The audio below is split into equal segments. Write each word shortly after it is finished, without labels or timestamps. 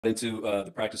Into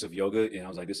the practice of yoga, and I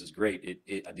was like, this is great.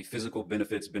 The physical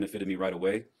benefits benefited me right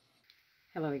away.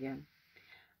 Hello again.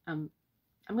 Um,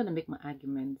 I'm going to make my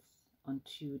arguments on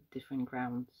two different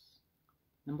grounds.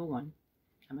 Number one,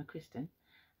 I'm a Christian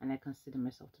and I consider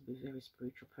myself to be a very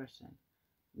spiritual person.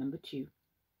 Number two,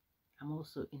 I'm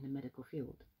also in the medical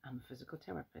field. I'm a physical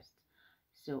therapist.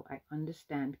 So I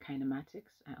understand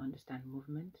kinematics, I understand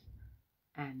movement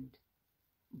and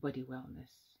body wellness.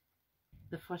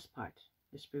 The first part,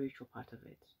 the spiritual part of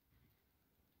it,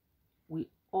 we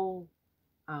all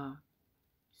are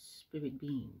spirit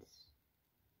beings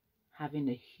having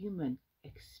a human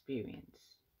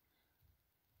experience.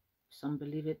 Some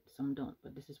believe it, some don't,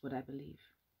 but this is what I believe.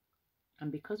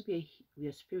 And because we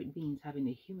are spirit beings having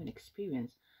a human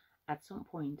experience, at some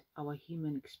point our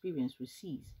human experience will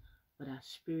cease, but our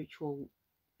spiritual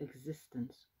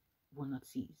existence will not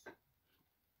cease.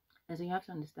 And so you have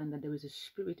to understand that there is a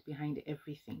spirit behind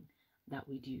everything that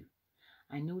we do.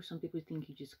 I know some people think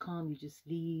you just come, you just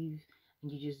leave,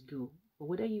 and you just go. But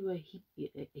whether you are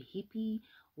a hippie,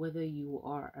 whether you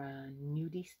are a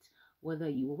nudist, whether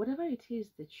you whatever it is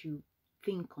that you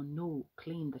think or know,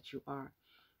 claim that you are,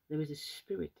 there is a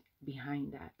spirit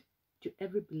behind that. To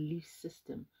every belief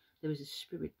system, there is a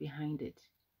spirit behind it.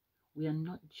 We are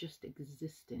not just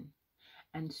existing.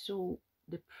 And so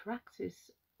the practice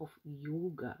of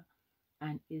yoga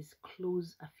and its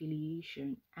close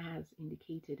affiliation, as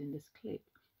indicated in this clip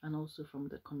and also from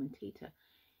the commentator,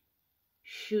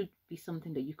 should be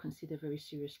something that you consider very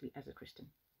seriously as a Christian.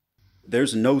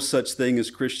 There's no such thing as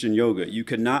Christian yoga. You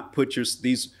cannot put your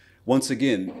these once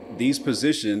again, these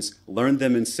positions, learn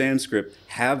them in Sanskrit,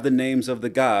 have the names of the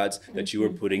gods that you are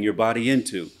Mm-hmm. putting your body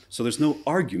into. So there's no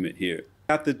argument here.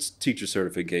 I got the teacher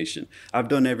certification. I've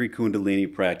done every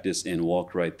Kundalini practice and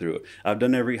walked right through it. I've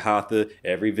done every Hatha,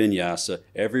 every Vinyasa,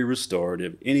 every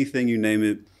restorative, anything you name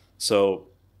it. So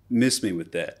miss me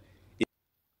with that.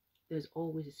 There's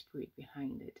always a spirit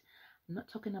behind it. I'm not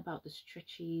talking about the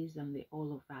stretches and the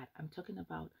all of that. I'm talking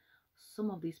about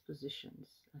some of these positions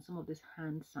and some of these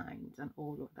hand signs and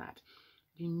all of that.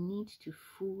 You need to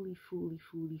fully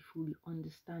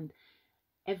understand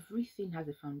everything has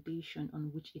a foundation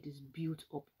on which it is built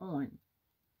up on.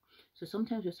 So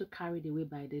sometimes we're so carried away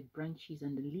by the branches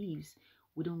and the leaves,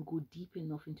 we don't go deep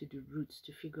enough into the roots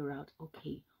to figure out,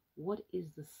 okay, what is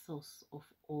the source of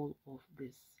all of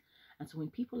this? And so when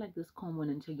people like this come on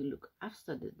and tell you, look, I've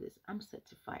studied this, I'm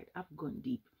certified, I've gone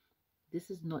deep, this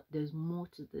is not, there's more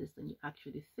to this than you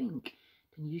actually think,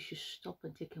 then you should stop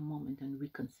and take a moment and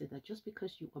reconsider. Just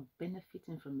because you are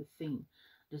benefiting from a thing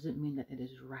doesn't mean that it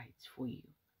is right for you,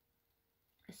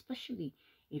 especially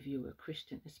if you're a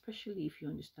Christian, especially if you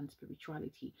understand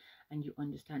spirituality and you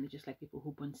understand it, just like people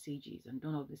who burn sages and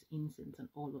done all this incense and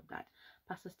all of that.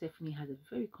 Pastor Stephanie has a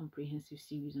very comprehensive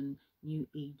series on New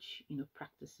Age,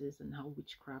 practices and how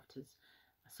witchcraft has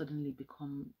suddenly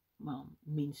become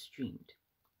mainstreamed.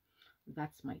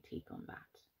 That's my take on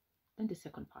that. Then the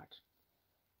second part,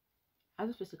 as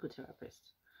a physical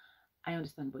therapist, I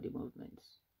understand body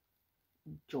movements,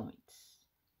 joints,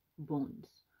 bones,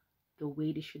 the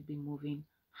way they should be moving,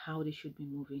 how they should be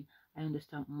moving. I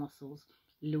understand muscles,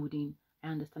 loading. I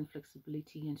understand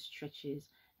flexibility and stretches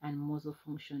and muscle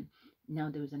function. Now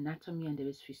there is anatomy and there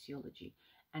is physiology.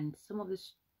 And some of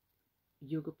these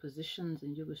yoga positions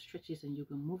and yoga stretches and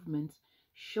yoga movements,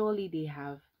 surely they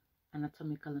have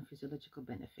anatomical and physiological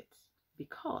benefits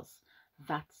because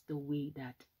that's the way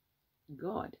that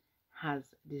God has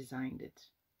designed it.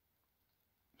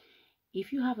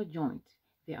 If you have a joint,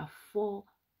 there are four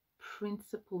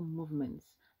principal movements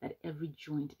that every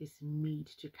joint is made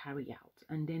to carry out.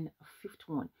 And then a fifth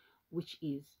one, which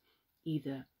is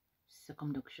either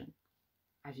circumduction,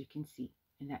 as you can see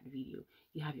in that video.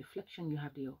 You have your flexion, you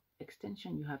have your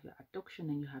extension, you have your adduction,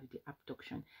 and you have the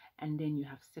abduction. And then you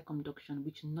have circumduction,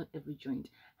 which not every joint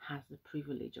has the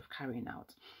privilege of carrying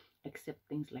out, except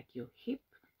things like your hip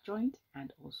joint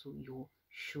and also your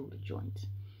shoulder joint.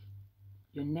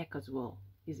 Your neck as well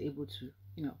is able to,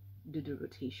 do the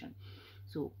rotation.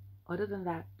 So other than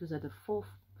that, those are the four.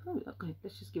 Okay,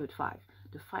 let's just give it five.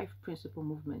 The five principal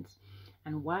movements.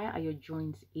 And why are your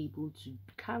joints able to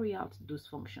carry out those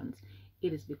functions?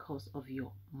 It is because of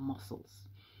your muscles.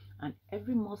 And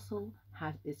every muscle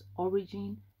has its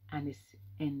origin and its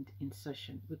end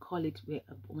insertion. We call it where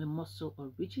a muscle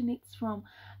originates from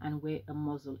and where a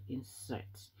muscle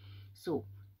inserts. So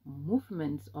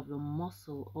movements of the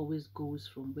muscle always goes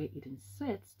from where it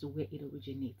inserts to where it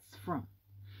originates from.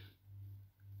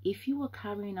 If you are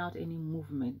carrying out any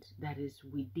movement that is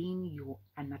within your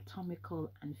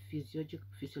anatomical and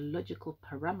physiological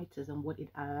parameters and what it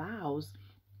allows,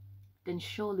 then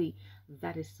surely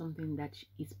that is something that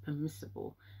is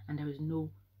permissible, and there is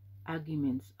no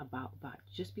arguments about that.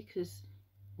 Just because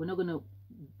we're not going to,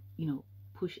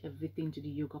 push everything to the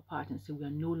yoga part and say we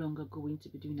are no longer going to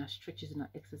be doing our stretches and our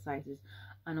exercises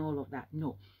and all of that.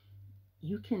 No,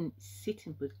 you can sit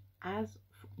in, but as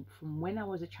from when I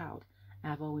was a child,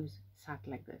 I've always sat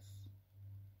like this.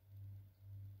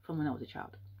 From when I was a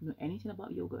child, know anything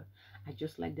about yoga, I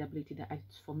just like the ability that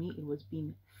for me it was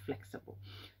being flexible.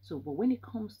 So but when it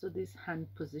comes to these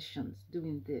hand positions,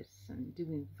 doing this and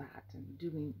doing that and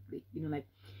doing the, like,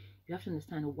 you have to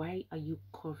understand, why are you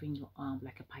curving your arm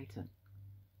like a python?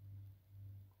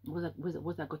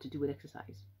 What's that got to do with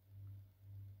exercise?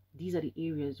 These are the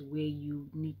areas where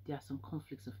there are some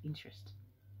conflicts of interest.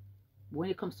 When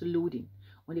it comes to loading,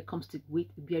 when it comes to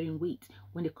bearing weight,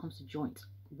 when it comes to joints,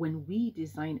 when we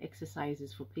design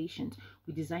exercises for patients,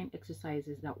 we design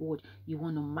exercises that you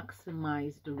want to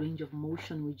maximize the range of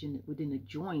motion within a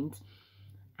joint.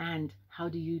 And how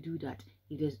do you do that?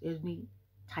 If there's any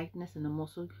tightness in the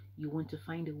muscle, you want to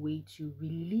find a way to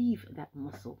relieve that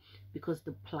muscle, because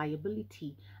the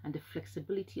pliability and the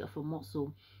flexibility of a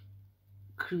muscle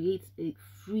creates a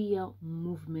freer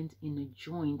movement in a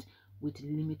joint with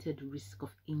limited risk of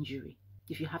injury.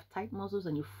 If you have tight muscles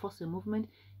and you force a movement,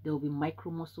 there will be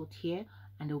micro muscle tear,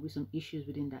 and there will be some issues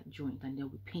within that joint, and there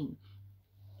will be pain.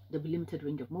 There will be limited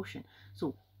range of motion.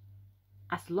 So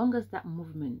as long as that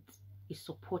movement is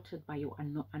supported by your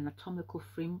anatomical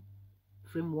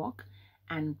framework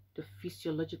and the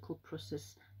physiological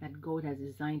process that God has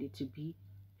designed it to be,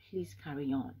 please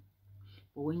carry on.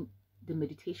 But when the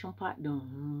meditation part,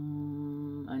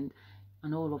 and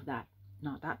all of that,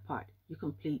 now that part, you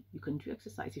can do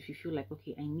exercise. If you feel like,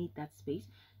 okay, I need that space,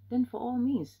 then for all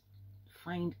means,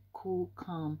 find cool,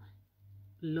 calm,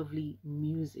 lovely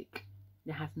music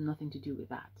that has nothing to do with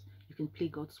that. You can play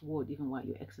God's word even while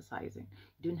you're exercising.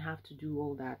 You don't have to do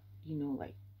all that,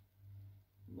 like,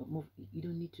 you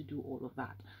don't need to do all of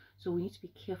that. So we need to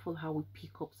be careful how we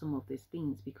pick up some of these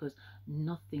things, because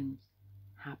nothing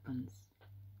happens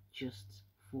just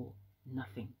for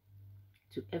nothing.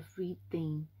 To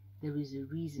everything there is a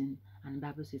reason, and the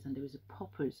Bible says, and there is a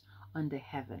purpose under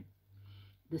heaven.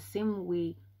 The same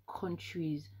way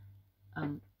countries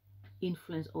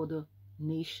influence other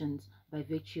nations by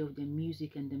virtue of their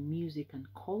music and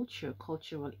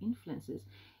cultural influences,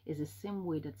 is the same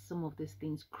way that some of these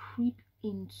things creep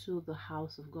into the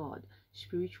house of God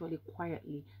spiritually,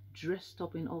 quietly, dressed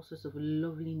up in all sorts of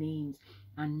lovely names,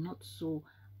 and not so.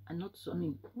 I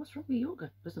mean, what's wrong with yoga?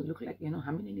 It doesn't look like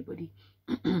harming anybody.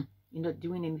 You're not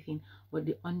doing anything, but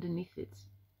underneath it,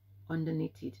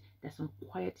 there's some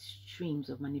quiet streams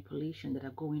of manipulation that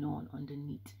are going on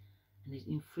underneath, and it's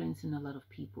influencing a lot of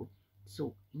people.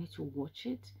 So you need to watch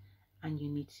it, and you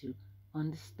need to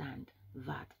understand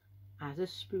that as a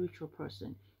spiritual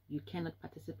person, you cannot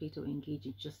participate or engage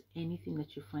in just anything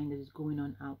that you find that is going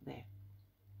on out there.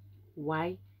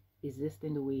 Why is this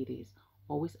thing the way it is?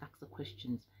 Always ask the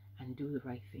questions and do the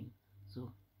right thing.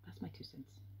 So that's my 2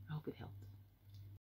 cents. I hope it helped.